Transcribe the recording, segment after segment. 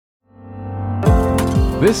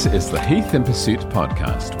This is the Heath in Pursuit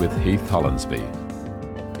podcast with Heath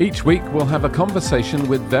Hollandsby. Each week we'll have a conversation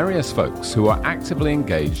with various folks who are actively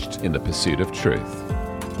engaged in the pursuit of truth.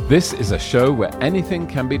 This is a show where anything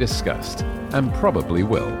can be discussed, and probably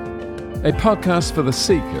will. A podcast for the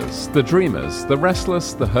seekers, the dreamers, the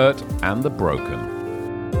restless, the hurt, and the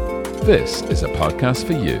broken. This is a podcast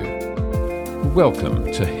for you.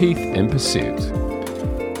 Welcome to Heath in Pursuit.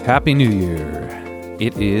 Happy New Year.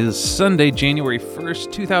 It is Sunday, January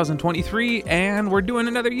 1st, 2023, and we're doing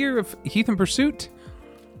another year of Heath in Pursuit.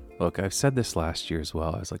 Look, I've said this last year as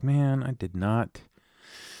well. I was like, man, I didn't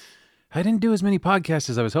do as many podcasts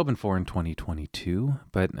as I was hoping for in 2022,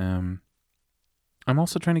 but I'm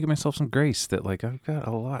also trying to give myself some grace that, like, I've got a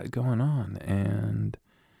lot going on,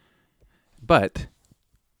 but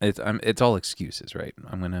it's all excuses, right?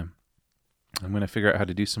 I'm gonna figure out how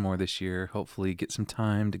to do some more this year, hopefully get some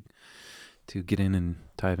time to get in and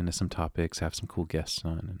dive into some topics, have some cool guests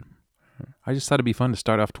on. And I just thought it'd be fun to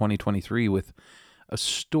start off 2023 with a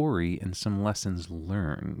story and some lessons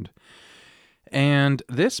learned. And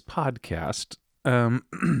this podcast,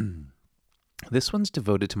 this one's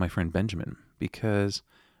devoted to my friend Benjamin, because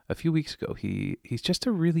a few weeks ago, he's just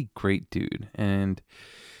a really great dude. And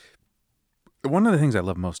one of the things I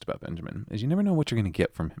love most about Benjamin is you never know what you're going to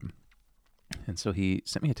get from him. And so he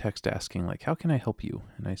sent me a text asking, like, how can I help you?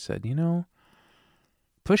 And I said,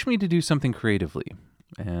 push me to do something creatively.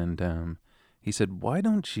 And he said, why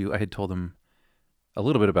don't you, I had told him a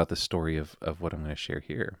little bit about the story of what I'm going to share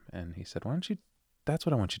here. And he said, that's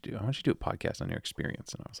what I want you to do. I want you to do a podcast on your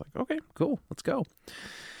experience. And I was like, okay, cool, let's go.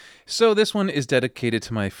 So this one is dedicated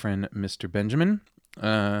to my friend, Mr. Benjamin.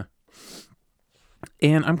 And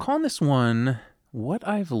I'm calling this one, What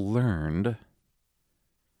I've Learned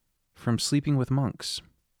from Sleeping with Monks.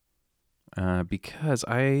 Because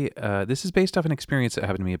this is based off an experience that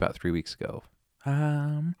happened to me about 3 weeks ago.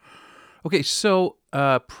 Okay, so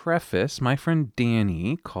preface, my friend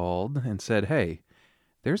Danny called and said, hey,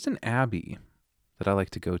 there's an abbey that I like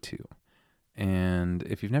to go to. And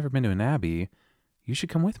if you've never been to an abbey, you should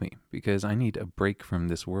come with me because I need a break from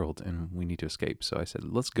this world and we need to escape. So I said,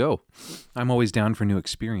 let's go. I'm always down for new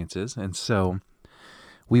experiences. And so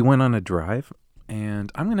we went on a drive,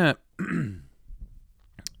 and I'm going to...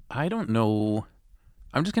 I don't know.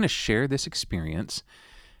 I'm just going to share this experience,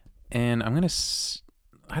 and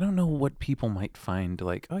I don't know what people might find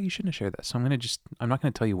like, oh, you shouldn't have shared that. So I'm not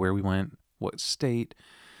going to tell you where we went, what state,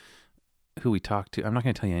 who we talked to. I'm not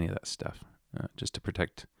going to tell you any of that stuff, just to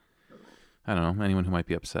protect, I don't know, anyone who might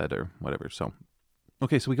be upset or whatever. So,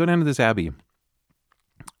 okay, so we go down to this abbey,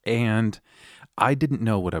 and I didn't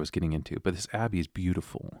know what I was getting into, but this abbey is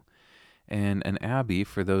beautiful. And an abbey,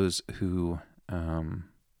 for those who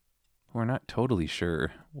are not totally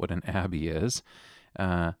sure what an abbey is,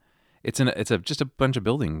 it's just a bunch of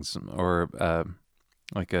buildings, or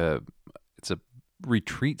it's a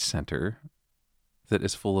retreat center that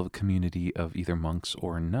is full of a community of either monks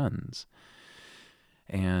or nuns.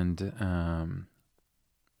 And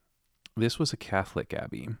this was a Catholic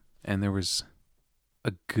abbey, and there was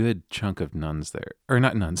a good chunk of nuns there, or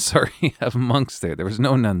not nuns, sorry, of monks there. There was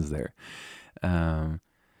no nuns there.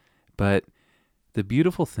 But the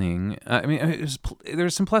beautiful thing,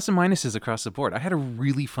 there's some plus and minuses across the board. I had a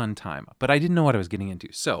really fun time, but I didn't know what I was getting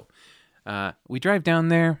into. So we drive down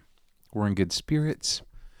there. We're in good spirits.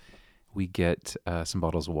 We get some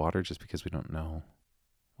bottles of water just because we don't know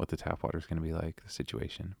what the tap water is going to be like, the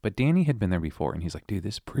situation. But Danny had been there before, and he's like, dude,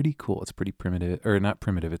 this is pretty cool. It's pretty primitive, or not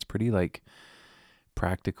primitive. It's pretty like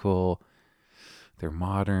practical. They're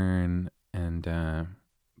modern, and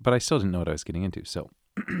but I still didn't know what I was getting into.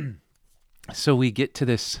 So we get to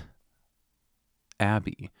this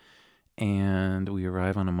abbey, and we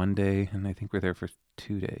arrive on a Monday, and I think we're there for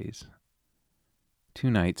 2 days. 2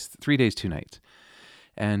 nights, 3 days, 2 nights.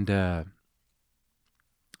 And they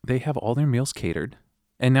have all their meals catered.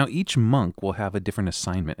 And now each monk will have a different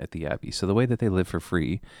assignment at the abbey. So the way that they live for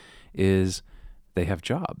free is they have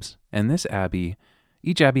jobs. And this abbey,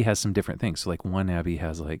 each abbey has some different things. So like one abbey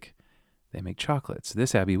has like, they make chocolates.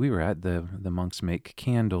 This abbey we were at, the monks make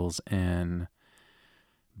candles and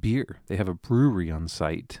beer. They have a brewery on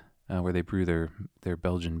site where they brew their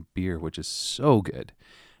Belgian beer, which is so good.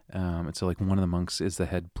 And so like one of the monks is the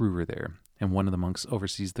head brewer there, and one of the monks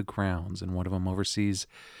oversees the grounds, and one of them oversees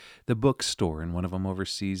the bookstore, and one of them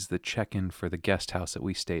oversees the check-in for the guest house that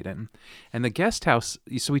we stayed in. And the guest house,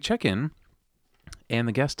 so we check in, and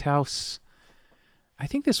the guest house, I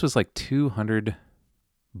think this was like $200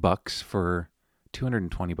 for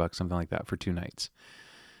 $220, something like that, for 2 nights.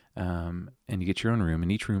 And you get your own room,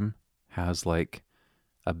 and each room has like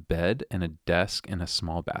a bed and a desk and a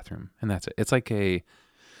small bathroom, and that's it. It's like a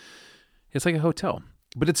It's like a hotel,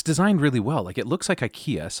 but it's designed really well. Like it looks like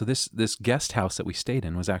IKEA. So this guest house that we stayed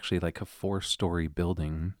in was actually like a 4-story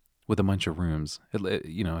building with a bunch of rooms.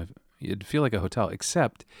 It'd feel like a hotel,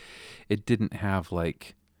 except it didn't have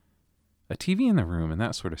like a TV in the room and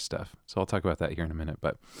that sort of stuff. So I'll talk about that here in a minute.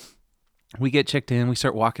 But we get checked in. We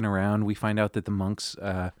start walking around. We find out that the monks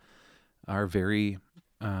are very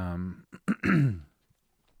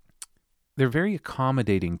they're very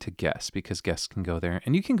accommodating to guests, because guests can go there,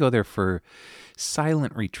 and you can go there for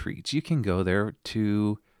silent retreats. You can go there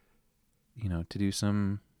to do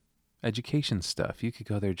some education stuff. You could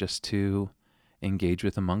go there just to engage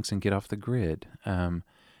with the monks and get off the grid.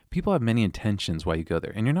 People have many intentions why you go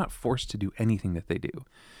there, and you're not forced to do anything that they do.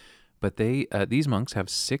 But these monks have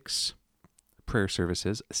 6 prayer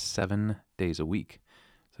services 7 days a week.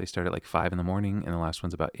 So they start at like 5 in the morning, and the last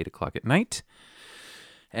one's about 8 o'clock at night.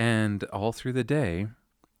 And all through the day,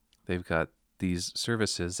 they've got these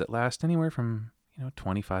services that last anywhere from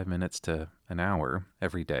 25 minutes to an hour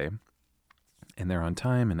every day, and they're on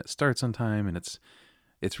time, and it starts on time, and it's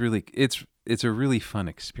a really fun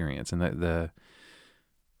experience. And the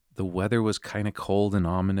weather was kind of cold and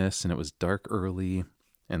ominous, and it was dark early,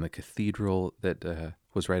 and the cathedral that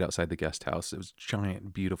was right outside the guest house, it was a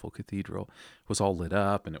giant, beautiful cathedral, was all lit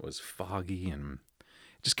up, and it was foggy and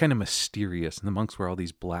just kind of mysterious. And the monks wear all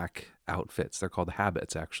these black outfits. They're called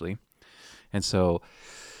habits, actually. And so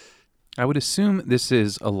I would assume this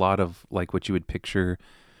is a lot of like what you would picture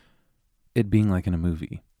it being like in a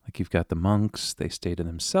movie. Like you've got the monks, they stay to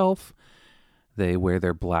themselves. They wear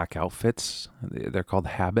their black outfits. They're called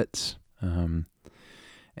habits. And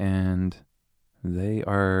they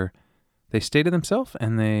stay to themselves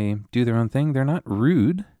and they do their own thing. They're not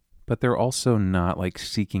rude, but they're also not like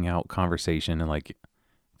seeking out conversation and like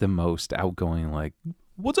the most outgoing, like,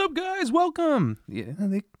 what's up guys, welcome. Yeah,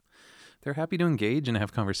 they're happy to engage and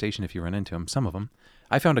have conversation if you run into them. Some of them.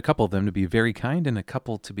 I found a couple of them to be very kind and a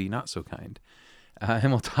couple to be not so kind. And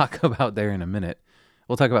we'll talk about there in a minute.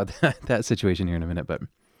 We'll talk about that situation here in a minute. But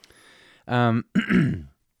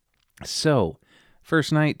so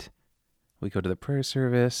first night, we go to the prayer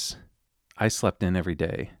service. I slept in every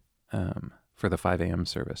day for the 5 a.m.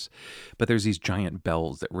 service. But there's these giant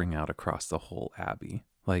bells that ring out across the whole abbey,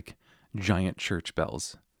 like giant church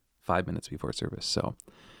bells, 5 minutes before service. So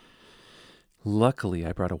luckily,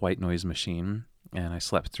 I brought a white noise machine, and I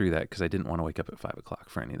slept through that because I didn't want to wake up at 5 o'clock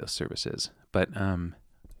for any of those services. But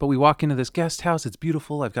we walk into this guest house. It's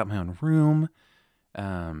beautiful. I've got my own room.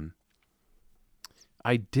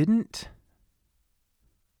 I didn't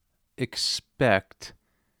expect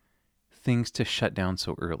things to shut down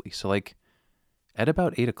so early. So like at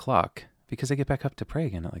about 8 o'clock, because I get back up to pray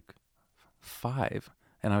again at like 5.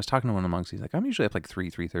 And I was talking to one of the monks. He's like, I'm usually up like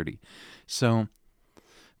 3:30. So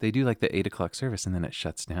they do like the 8 o'clock service, and then it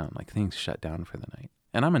shuts down. Like things shut down for the night.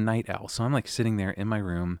 And I'm a night owl. So I'm like sitting there in my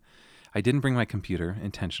room. I didn't bring my computer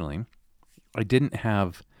intentionally. I didn't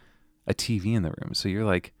have a TV in the room. So you're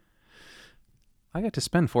like, I got to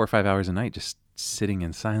spend 4 or 5 hours a night just sitting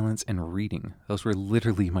in silence and reading. Those were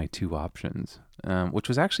literally my 2 options, which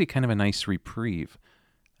was actually kind of a nice reprieve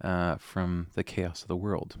from the chaos of the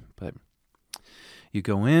world. But you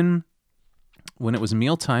go in. When it was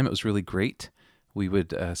mealtime, it was really great. We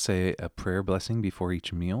would say a prayer blessing before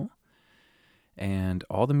each meal, and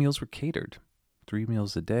all the meals were catered, 3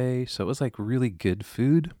 meals a day. So it was like really good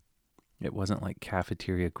food. It wasn't like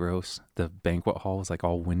cafeteria gross. The banquet hall was like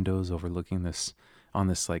all windows overlooking this, on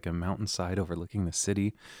this like a mountainside overlooking the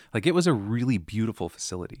city. Like it was a really beautiful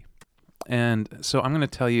facility. And so I'm going to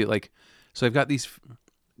tell you, like, so I've got these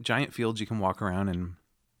giant fields you can walk around and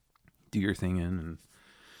do your thing in and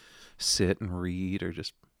sit and read or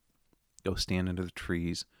just go stand under the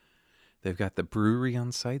trees. They've got the brewery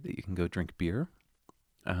on site that you can go drink beer.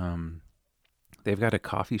 They've got a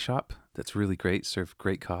coffee shop that's really great, serve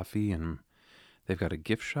great coffee, and they've got a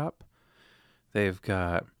gift shop. They've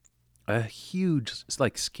got a huge,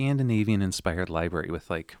 like, Scandinavian-inspired library with,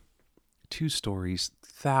 like, 2 stories,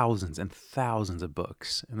 thousands and thousands of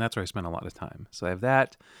books, and that's where I spent a lot of time. So I have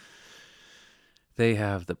that. They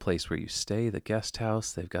have the place where you stay, the guest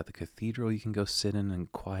house. They've got the cathedral you can go sit in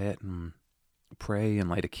and quiet and pray and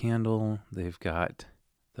light a candle. They've got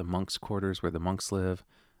the monks' quarters where the monks live.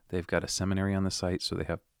 They've got a seminary on the site, so they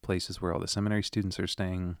have places where all the seminary students are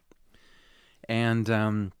staying. And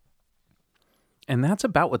that's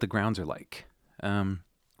about what the grounds are like.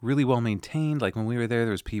 Really well maintained. Like when we were there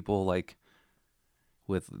was people like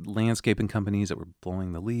with landscaping companies that were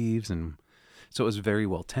blowing the leaves, and so it was very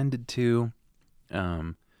well tended to.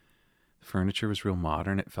 Furniture was real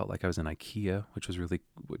modern. It felt like I was in IKEA, which was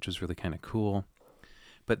really kind of cool.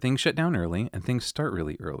 But things shut down early, and things start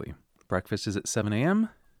really early. breakfast is at 7 a.m.,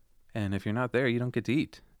 and if you're not there, you don't get to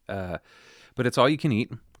eat. But it's all you can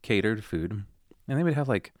eat, catered food. And they would have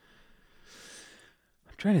like,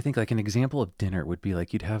 I'm trying to think, like an example of dinner would be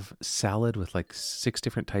like you'd have salad with like 6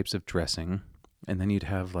 different types of dressing, and then you'd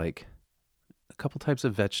have like a couple types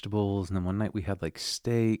of vegetables, and then one night we had like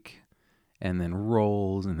steak, and then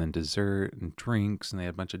rolls, and then dessert and drinks, and they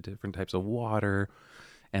had a bunch of different types of water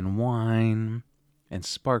and wine and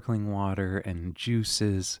sparkling water and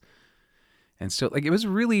juices. And so like it was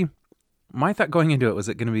really, my thought going into it was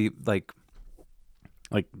it going to be like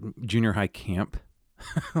junior high camp,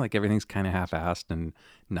 like everything's kind of half-assed and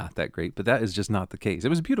not that great, but that is just not the case. It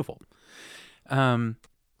was beautiful.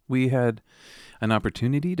 We had an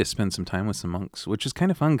opportunity to spend some time with some monks, which is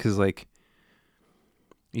kind of fun because like,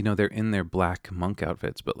 you know, they're in their black monk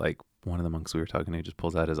outfits, but like one of the monks we were talking to just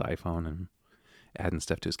pulls out his iPhone and adding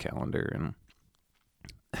stuff to his calendar.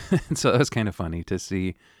 And so it was kind of funny to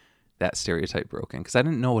see that stereotype broken because I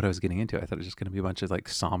didn't know what I was getting into. I thought it was just going to be a bunch of like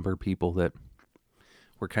somber people that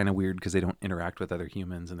were kind of weird because they don't interact with other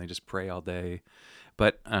humans and they just pray all day.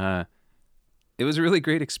 But it was a really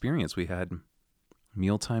great experience. We had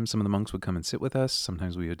mealtime. Some of the monks would come and sit with us.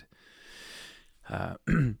 Sometimes we would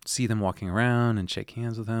see them walking around and shake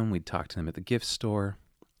hands with them. We'd talk to them at the gift store.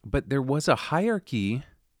 But there was a hierarchy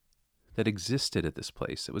that existed at this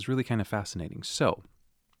place. It was really kind of fascinating. So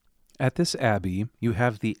at this abbey, you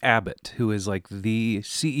have the abbot, who is like the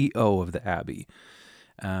CEO of the abbey.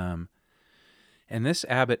 And this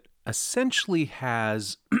abbot essentially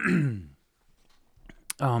has,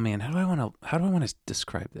 oh man, how do I want to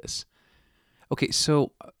describe this? Okay,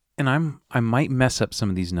 so, and I might mess up some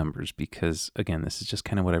of these numbers because again, this is just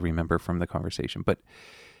kind of what I remember from the conversation. But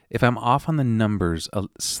if I'm off on the numbers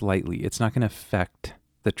slightly, it's not going to affect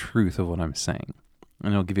the truth of what I'm saying,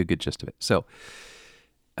 and I'll give you a good gist of it. So,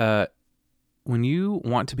 when you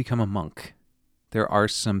want to become a monk, there are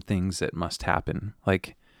some things that must happen.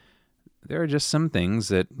 Like, there are just some things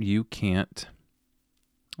that you can't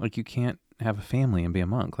have a family and be a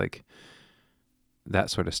monk, like that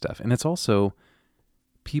sort of stuff. And it's also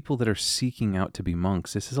people that are seeking out to be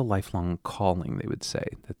monks. This is a lifelong calling, they would say,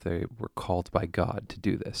 that they were called by God to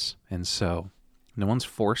do this. And so no one's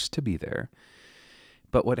forced to be there.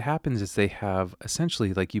 But what happens is they have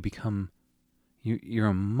essentially like you're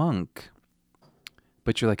a monk,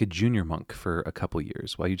 but you're like a junior monk for a couple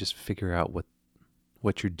years while you just figure out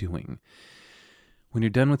what you're doing. When you're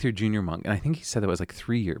done with your junior monk, and I think he said that was like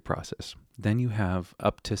 3-year process, then you have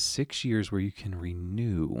up to 6 years where you can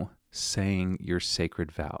renew saying your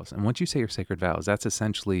sacred vows. And once you say your sacred vows, that's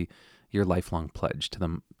essentially your lifelong pledge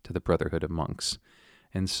to the Brotherhood of Monks.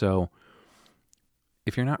 And so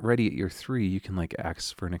if you're not ready at year 3, you can like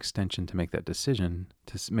ask for an extension to make that decision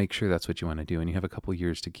to make sure that's what you want to do. And you have a couple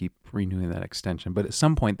years to keep renewing that extension. But at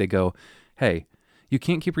some point they go, hey, you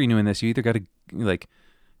can't keep renewing this. You either got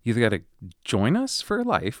to join us for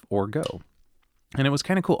life or go. And it was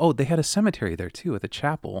kind of cool. Oh, they had a cemetery there too, with a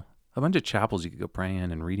chapel, a bunch of chapels you could go pray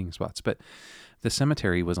in and reading spots. But the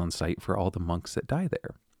cemetery was on site for all the monks that die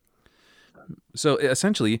there. So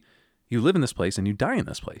essentially, you live in this place and you die in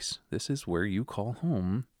this place. This is where you call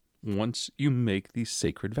home once you make these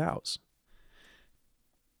sacred vows.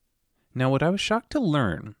 Now, what I was shocked to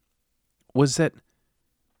learn was that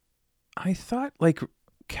I thought like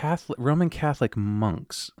Roman Catholic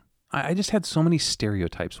monks, I just had so many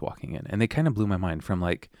stereotypes walking in, and they kind of blew my mind, from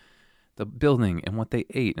like the building and what they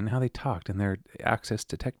ate and how they talked and their access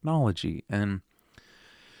to technology. And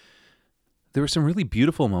there were some really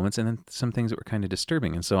beautiful moments and then some things that were kind of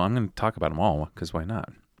disturbing. And so I'm going to talk about them all because why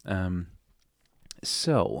not?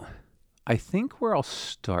 So I think where I'll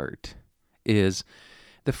start is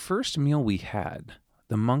the first meal we had.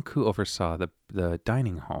 The monk who oversaw the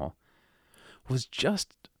dining hall was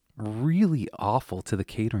just really awful to the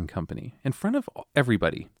catering company in front of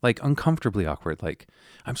everybody, like uncomfortably awkward. Like,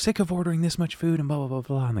 I'm sick of ordering this much food and blah, blah, blah,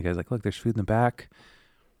 blah. And the guy's like, look, there's food in the back.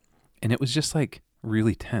 And it was just like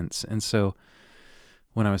really tense. And so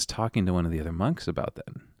when I was talking to one of the other monks about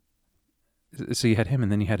that, so you had him,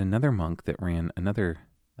 and then you had another monk that ran another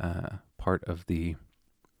part of the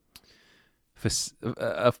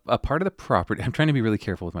a part of the property. I'm trying to be really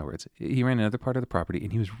careful with my words. He ran another part of the property,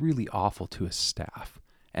 and he was really awful to his staff.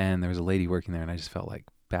 And there was a lady working there, and I just felt like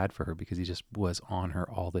bad for her because he just was on her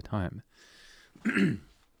all the time.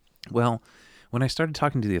 Well, when I started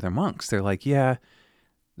talking to the other monks, they're like, yeah,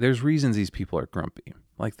 there's reasons these people are grumpy.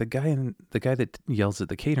 Like the guy that yells at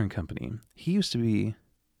the catering company, he used to be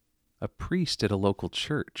a priest at a local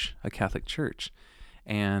church, a Catholic church.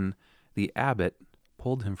 And the abbot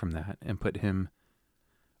pulled him from that and put him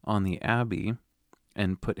on the abbey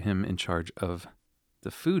and put him in charge of the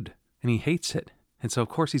food and he hates it. And so, of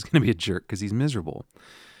course, he's going to be a jerk because he's miserable.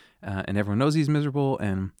 And everyone knows he's miserable,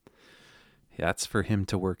 and that's for him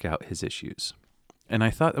to work out his issues. And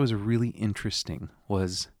I thought that was really interesting,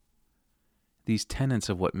 was these tenets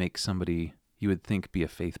of what makes somebody you would think be a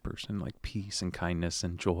faith person, like peace and kindness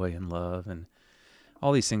and joy and love and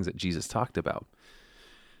all these things that Jesus talked about.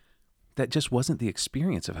 That just wasn't the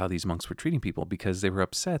experience of how these monks were treating people, because they were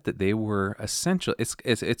upset that they were essential.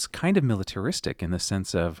 It's kind of militaristic in the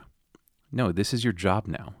sense of, no, this is your job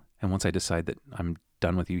now. And once I decide that I'm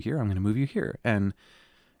done with you here, I'm going to move you here. And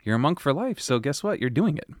you're a monk for life. So guess what? You're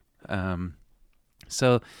doing it.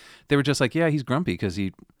 So they were just like, yeah, he's grumpy because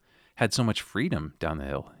he had so much freedom down the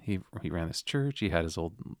hill. He ran this church. He had his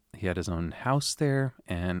own house there,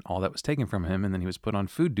 and all that was taken from him. And then he was put on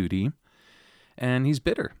food duty, and he's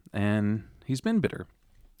bitter, and he's been bitter.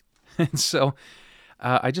 And so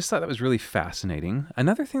I just thought that was really fascinating.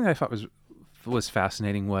 Another thing that I thought was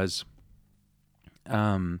fascinating was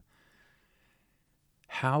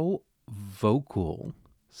how vocal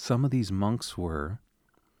some of these monks were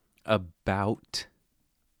about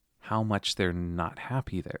how much they're not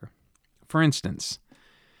happy there. For instance,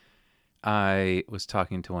 I was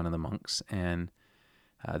talking to one of the monks, and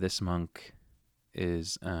this monk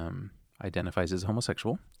is identifies as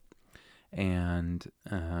homosexual, and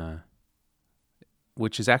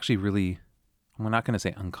which is actually really, I'm not going to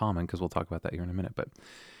say uncommon because we'll talk about that here in a minute, but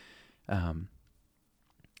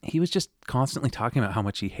he was just constantly talking about how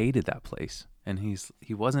much he hated that place, and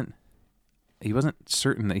he wasn't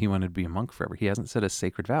certain that he wanted to be a monk forever. He hasn't said a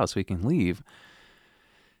sacred vow, so he can leave.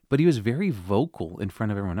 But he was very vocal in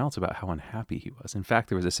front of everyone else about how unhappy he was. In fact,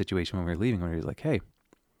 there was a situation when we were leaving where he was like, hey,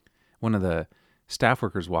 one of the staff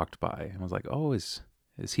workers walked by and was like, oh, is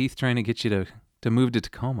Heath trying to get you to move to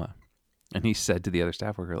Tacoma? And he said to the other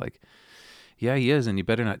staff worker, like, yeah, he is, and you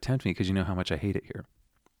better not tempt me because you know how much I hate it here.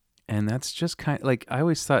 And that's just kind of like, I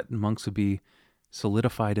always thought monks would be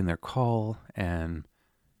solidified in their call, and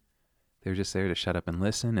they're just there to shut up and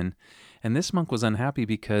listen. And this monk was unhappy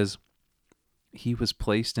because he was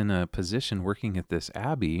placed in a position working at this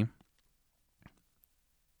abbey,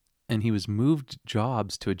 and he was moved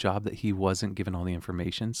jobs to a job that he wasn't given all the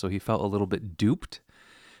information, so he felt a little bit duped.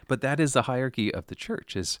 But that is the hierarchy of the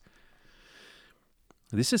church, is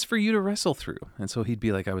this is for you to wrestle through. And so he'd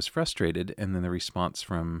be like, I was frustrated, and then the response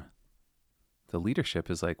from the leadership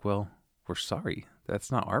is like, well, we're sorry. That's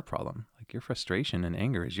not our problem. Like, your frustration and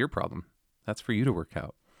anger is your problem. That's for you to work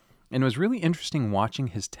out. And it was really interesting watching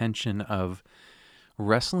his tension of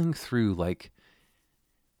wrestling through, like,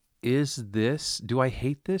 do I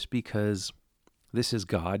hate this because this is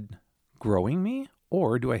God growing me?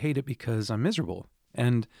 Or do I hate it because I'm miserable?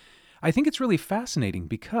 And I think it's really fascinating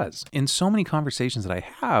because in so many conversations that I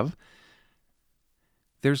have,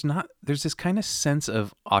 there's this kind of sense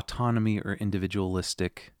of autonomy or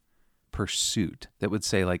individualistic pursuit that would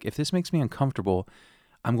say, like, if this makes me uncomfortable,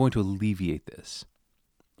 I'm going to alleviate this.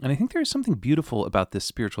 And I think there is something beautiful about this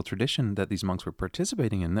spiritual tradition that these monks were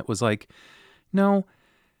participating in that was like, no,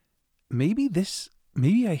 maybe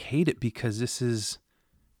I hate it because this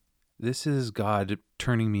is God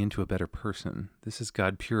turning me into a better person. This is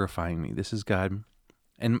God purifying me. This is God.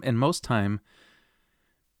 And most time,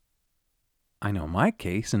 I know my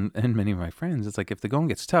case and many of my friends, it's like if the going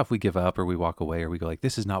gets tough, we give up or we walk away or we go like,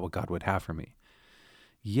 this is not what God would have for me.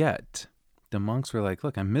 Yet the monks were like,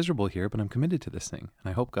 look, I'm miserable here, but I'm committed to this thing.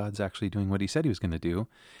 And I hope God's actually doing what he said he was going to do,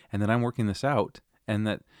 and that I'm working this out, and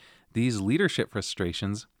that these leadership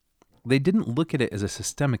frustrations, they didn't look at it as a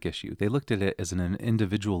systemic issue. They looked at it as an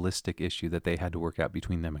individualistic issue that they had to work out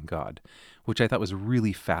between them and God, which I thought was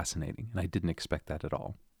really fascinating, and I didn't expect that at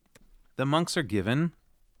all. The monks are given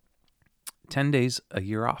 10 days a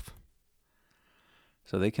year off.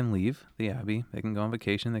 So they can leave the abbey, they can go on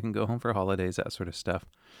vacation, they can go home for holidays, that sort of stuff.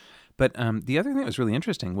 But the other thing that was really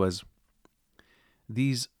interesting was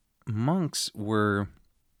these monks were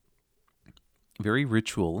very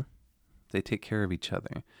ritual. They take care of each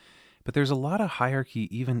other. But there's a lot of hierarchy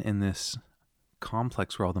even in this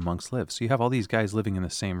complex where all the monks live. So you have all these guys living in the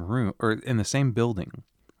same room or in the same building.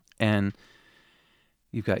 And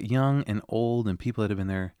you've got young and old and people that have been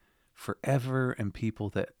there forever and people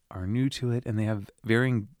that are new to it. And they have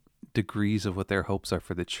varying degrees of what their hopes are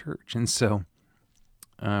for the church. And so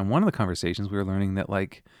one of the conversations we were learning that,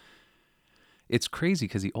 like, it's crazy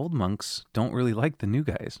because the old monks don't really like the new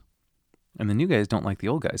guys. And the new guys don't like the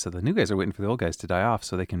old guys. So the new guys are waiting for the old guys to die off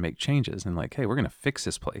so they can make changes and like, hey, we're going to fix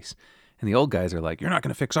this place. And the old guys are like, you're not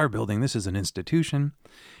going to fix our building. This is an institution.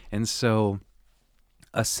 And so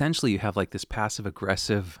essentially you have like this passive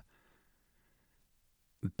aggressive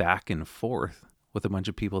back and forth with a bunch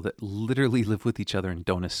of people that literally live with each other and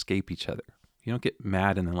don't escape each other. You don't get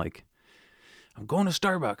mad and then like, I'm going to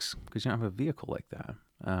Starbucks, because you don't have a vehicle like that.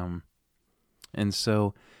 And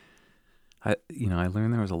so I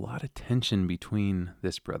learned there was a lot of tension between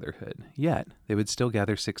this brotherhood. Yet they would still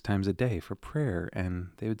gather 6 times a day for prayer, and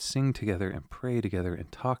they would sing together and pray together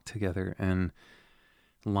and talk together and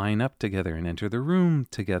line up together and enter the room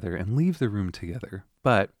together and leave the room together.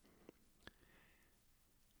 But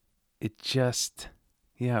it just,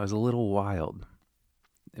 it was a little wild.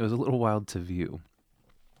 It was a little wild to view.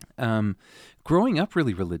 Growing up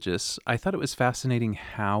really religious, I thought it was fascinating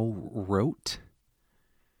how rote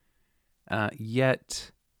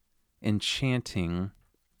yet enchanting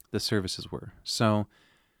the services were. So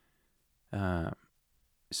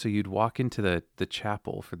you'd walk into the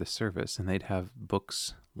chapel for the service, and they'd have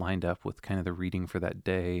books lined up with kind of the reading for that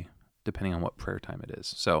day, depending on what prayer time it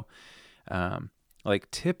is. So,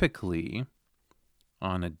 like typically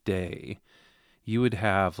on a day, you would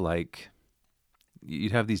have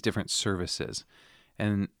you'd have these different services.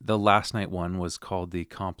 And the last night one was called the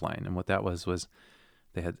comp line. And what that was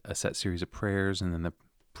they had a set series of prayers, and then the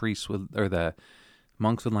priest or the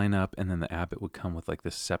monks would line up, and then the abbot would come with like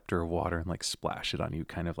this scepter of water and like splash it on you,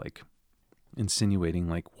 kind of like insinuating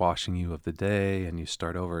like washing you of the day, and you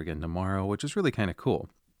start over again tomorrow, which is really kind of cool.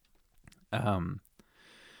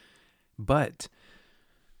 But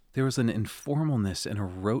there was an informalness and a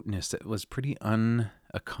roteness that was pretty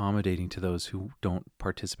unaccommodating to those who don't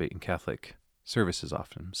participate in Catholic services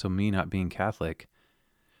often. So me not being Catholic,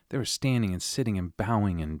 they were standing and sitting and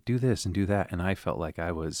bowing and do this and do that, and I felt like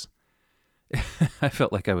I was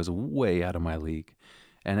way out of my league.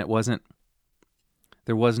 And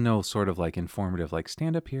there was no sort of like informative, like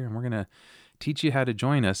stand up here and we're going to teach you how to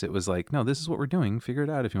join us. It was like, no, this is what we're doing. Figure it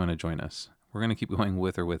out if you want to join us. We're going to keep going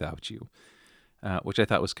with or without you, which I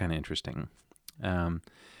thought was kind of interesting.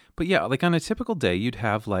 But yeah, like on a typical day, you'd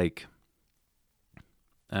have like,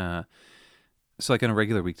 so like on a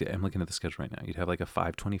regular weekday, I'm looking at the schedule right now, you'd have like a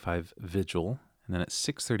 5:25 vigil. And then at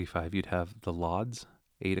 6:35, you'd have the lauds.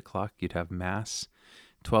 8 o'clock, you'd have mass.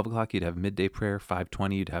 12 o'clock, you'd have midday prayer.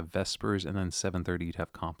 5:20, you'd have vespers. And then 7:30, you'd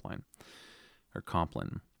have compline.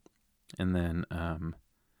 And then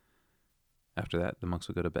after that, the monks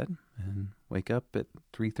would go to bed and wake up at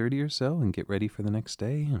 3:30 or so and get ready for the next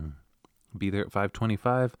day and be there at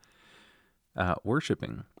 5:25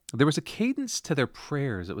 worshiping. There was a cadence to their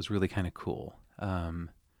prayers that was really kind of cool.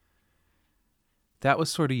 That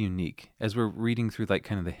was sort of unique. As we're reading through like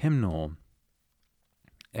kind of the hymnal,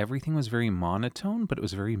 everything was very monotone, but it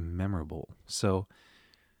was very memorable. So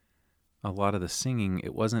a lot of the singing,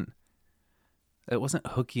 it wasn't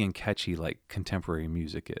hooky and catchy like contemporary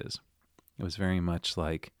music is. It was very much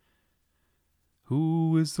like,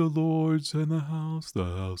 who is the Lord's in the house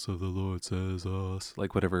of the Lord says us.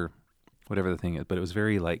 Like whatever the thing is. But it was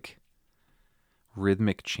very like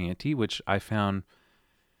rhythmic chanty, which I found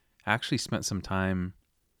actually spent some time,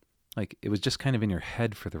 like it was just kind of in your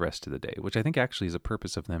head for the rest of the day, which I think actually is a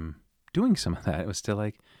purpose of them doing some of that. It was to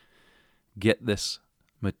like get this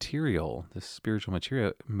material, this spiritual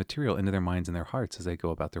material into their minds and their hearts as they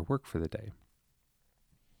go about their work for the day.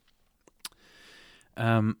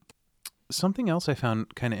 Something else I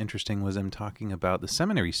found kind of interesting was them talking about the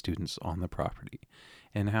seminary students on the property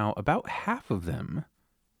and how about half of them,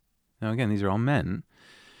 now again, these are all men,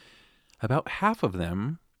 about half of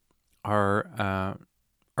them are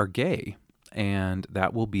gay, and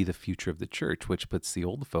that will be the future of the church, which puts the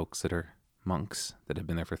old folks that are monks that have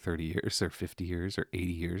been there for 30 years or 50 years or 80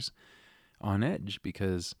 years on edge,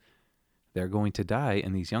 because they're going to die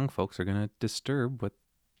and these young folks are going to disturb what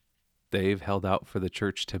they've held out for the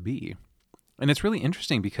church to be. And it's really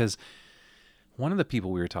interesting because one of the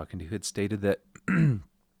people we were talking to had stated that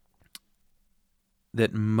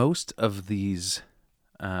that most of these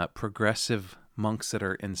progressive monks that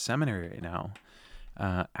are in seminary right now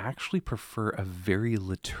actually prefer a very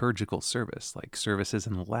liturgical service, like services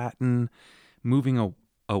in Latin, moving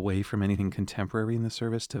away from anything contemporary in the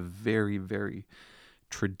service to very, very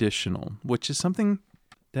traditional, which is something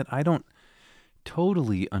that I don't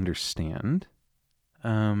totally understand.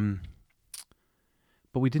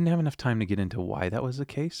 But we didn't have enough time to get into why that was the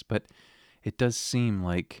case, but it does seem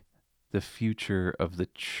like the future of the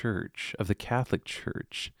church, of the Catholic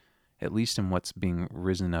Church, at least in what's being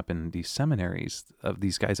risen up in these seminaries of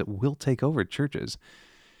these guys that will take over churches,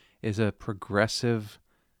 is a progressive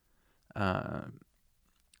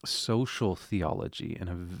social theology and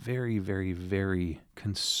a very, very, very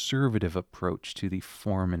conservative approach to the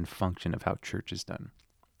form and function of how church is done,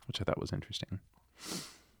 which I thought was interesting.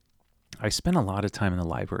 I spent a lot of time in the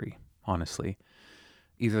library, honestly,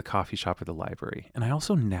 either the coffee shop or the library. And I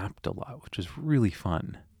also napped a lot, which was really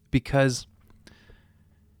fun because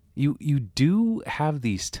you do have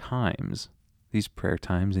these times, these prayer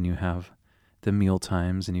times, and you have the meal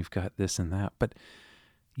times, and you've got this and that, but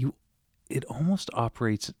it almost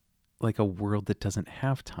operates like a world that doesn't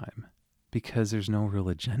have time because there's no real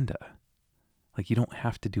agenda. Like, you don't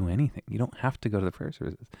have to do anything. You don't have to go to the prayer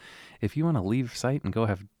services. If you want to leave site and go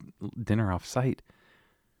have dinner off site,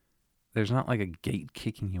 there's not like a gate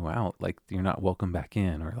kicking you out, like you're not welcome back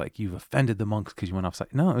in, or like you've offended the monks because you went off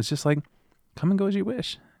site. No, it's just like, come and go as you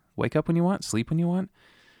wish. Wake up when you want, sleep when you want.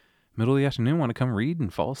 Middle of the afternoon, want to come read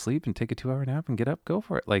and fall asleep and take a 2-hour nap and get up, go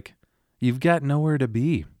for it. Like, you've got nowhere to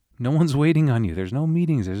be. No one's waiting on you. There's no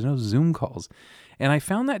meetings. There's no Zoom calls. And I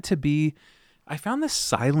found the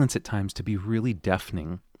silence at times to be really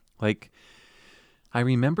deafening. Like, I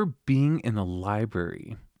remember being in the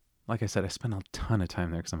library. Like I said, I spent a ton of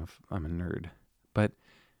time there because I'm a nerd. But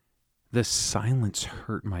the silence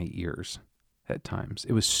hurt my ears at times.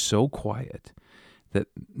 It was so quiet that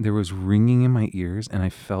there was ringing in my ears, and I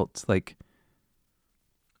felt like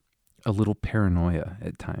a little paranoia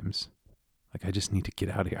at times. Like, I just need to get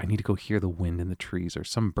out of here. I need to go hear the wind in the trees, or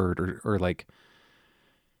some bird, or like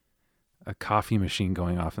a coffee machine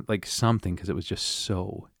going off, like something, because it was just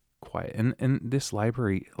so quiet. And this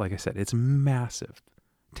library, like I said, it's massive,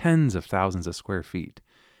 tens of thousands of square feet.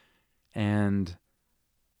 And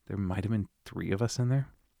there might have been 3 of us in there.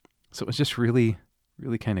 So it was just really,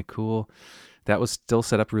 really kind of cool. That was still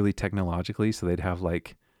set up really technologically. So they'd have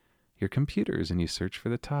like your computers, and you search for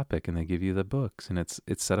the topic, and they give you the books, and it's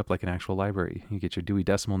set up like an actual library. You get your Dewey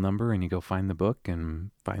Decimal number, and you go find the book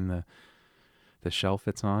and find the shelf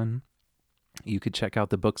it's on. You could check out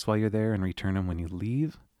the books while you're there and return them when you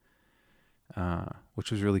leave,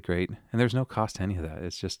 which was really great. And there's no cost to any of that.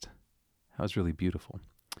 It's just, that was really beautiful.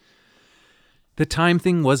 The time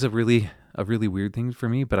thing was a really weird thing for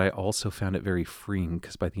me, but I also found it very freeing,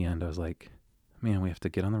 because by the end I was like, man, we have to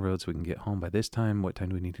get on the road so we can get home by this time. What time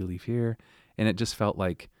do we need to leave here? And it just felt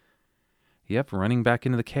like, yep, running back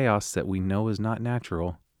into the chaos that we know is not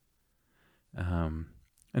natural. And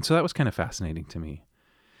so that was kind of fascinating to me.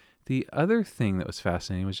 The other thing that was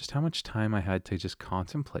fascinating was just how much time I had to just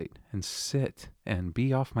contemplate and sit and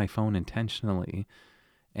be off my phone intentionally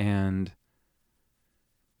and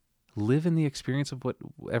live in the experience of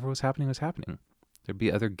whatever was happening. There'd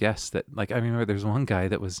be other guests that, like, I remember there's one guy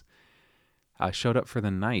that was showed up for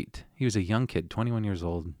the night. He was a young kid, 21 years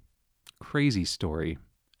old. Crazy story.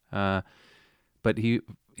 But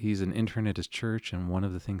he's an intern at his church, and one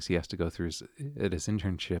of the things he has to go through at his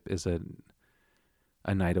internship is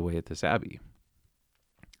a night away at this abbey.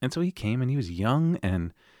 And so he came, and he was young,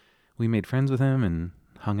 and we made friends with him and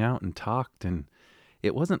hung out and talked, and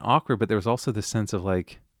it wasn't awkward, but there was also this sense of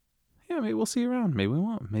like, yeah, maybe we'll see you around. Maybe we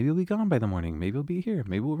won't. Maybe we'll be gone by the morning. Maybe we'll be here.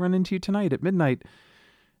 Maybe we'll run into you tonight at midnight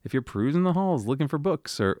if you're perusing the halls looking for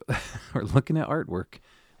books or looking at artwork,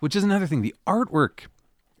 which is another thing. The artwork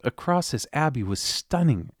across this abbey was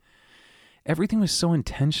stunning. Everything was so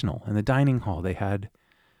intentional. In the dining hall, they had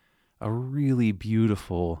a really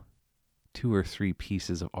beautiful 2 or 3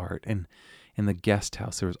 pieces of art. And in the guest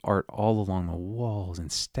house, there was art all along the walls,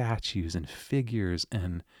 and statues and figures,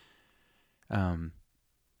 and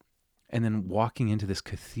then walking into this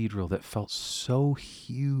cathedral that felt so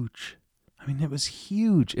huge. I mean, it was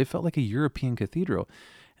huge. It felt like a European cathedral.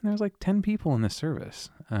 And there was like 10 people in the service.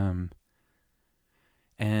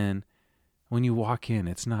 And when you walk in,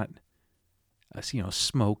 it's not,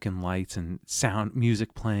 smoke and lights and sound,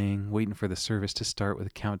 music playing, waiting for the service to start with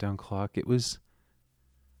a countdown clock. It was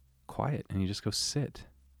quiet, and you just go sit.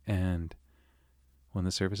 And when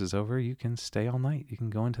the service is over, you can stay all night. You can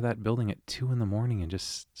go into that building at 2 a.m. and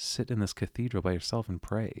just sit in this cathedral by yourself and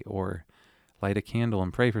pray, or light a candle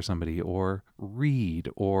and pray for somebody, or read,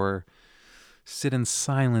 or sit in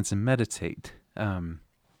silence and meditate.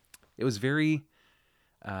 It was very,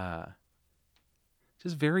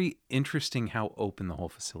 just very interesting how open the whole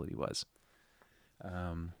facility was,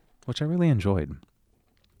 which I really enjoyed.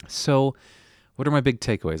 So what are my big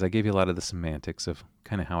takeaways? I gave you a lot of the semantics of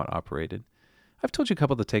kind of how it operated. I've told you a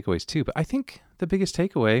couple of the takeaways too, but I think the biggest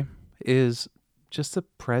takeaway is just the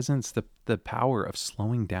presence, the power of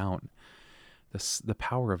slowing down, the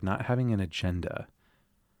power of not having an agenda,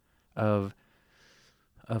 of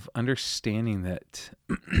understanding that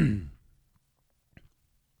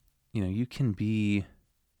you can be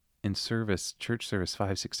in service, church service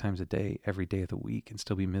 5-6 times a day, every day of the week, and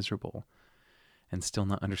still be miserable and still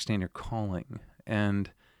not understand your calling.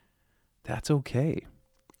 And that's okay.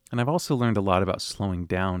 And I've also learned a lot about slowing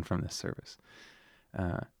down from this service.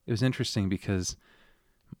 It was interesting because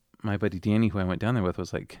my buddy Danny, who I went down there with,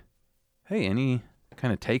 was like, hey, any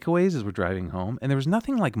kind of takeaways as we're driving home? And there was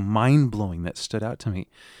nothing like mind-blowing that stood out to me.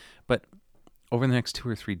 But over the next 2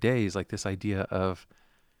 or 3 days, like this idea of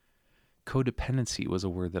codependency was a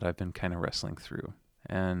word that I've been kind of wrestling through.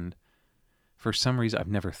 And for some reason, I've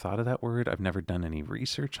never thought of that word. I've never done any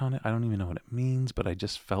research on it. I don't even know what it means, but I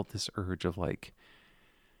just felt this urge of like,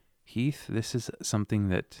 Heath, this is something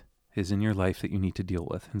that is in your life that you need to deal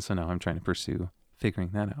with. And so now I'm trying to pursue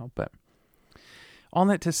figuring that out. But all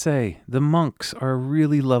that to say, the monks are a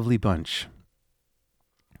really lovely bunch.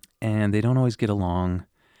 And they don't always get along.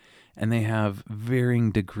 And they have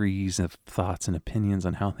varying degrees of thoughts and opinions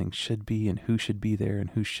on how things should be and who should be there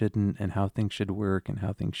and who shouldn't and how things should work and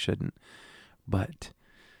how things shouldn't. But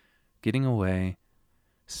getting away,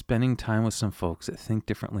 spending time with some folks that think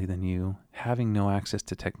differently than you, having no access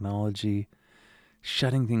to technology,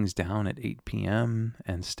 shutting things down at 8 p.m.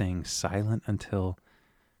 and staying silent until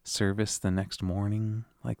service the next morning,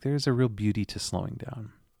 like there's a real beauty to slowing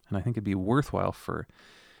down. And I think it'd be worthwhile for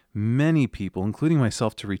many people, including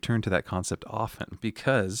myself, to return to that concept often,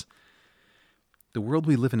 because the world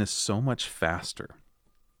we live in is so much faster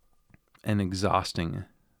and exhausting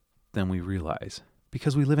than we realize,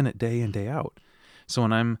 because we live in it day in, day out. So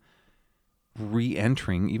when I'm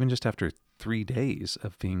re-entering, even just after 3 days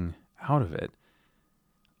of being out of it,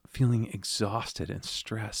 feeling exhausted and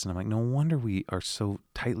stressed, and I'm like, no wonder we are so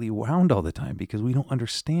tightly wound all the time, because we don't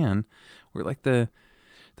understand. We're like the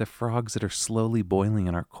frogs that are slowly boiling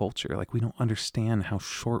in our culture. Like, we don't understand how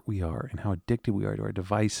short we are and how addicted we are to our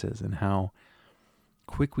devices and how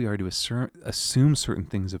quick we are to assume certain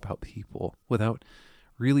things about people without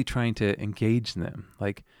really trying to engage them.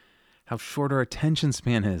 Like how short our attention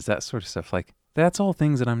span is, that sort of stuff. Like, that's all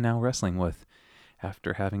things that I'm now wrestling with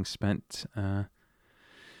after having spent a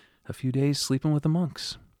few days sleeping with the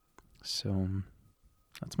monks. So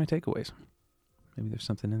that's my takeaways. Maybe there's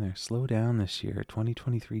something in there. Slow down this year.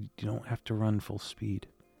 2023, you don't have to run full speed.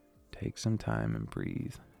 Take some time and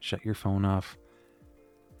breathe. Shut your phone off.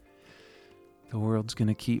 The world's going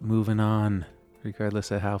to keep moving on,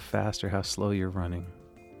 regardless of how fast or how slow you're running.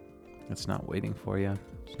 It's not waiting for you.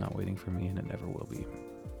 It's not waiting for me, and it never will be.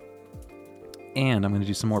 And I'm going to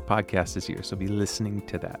do some more podcasts this year, so be listening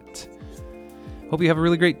to that. Hope you have a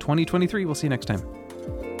really great 2023. We'll see you next time.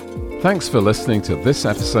 Thanks for listening to this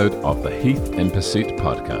episode of the Heath in Pursuit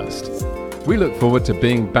podcast. We look forward to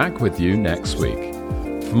being back with you next week.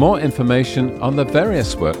 For more information on the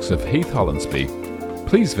various works of Heath Hollandsby,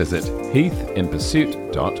 please visit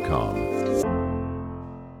heathinpursuit.com.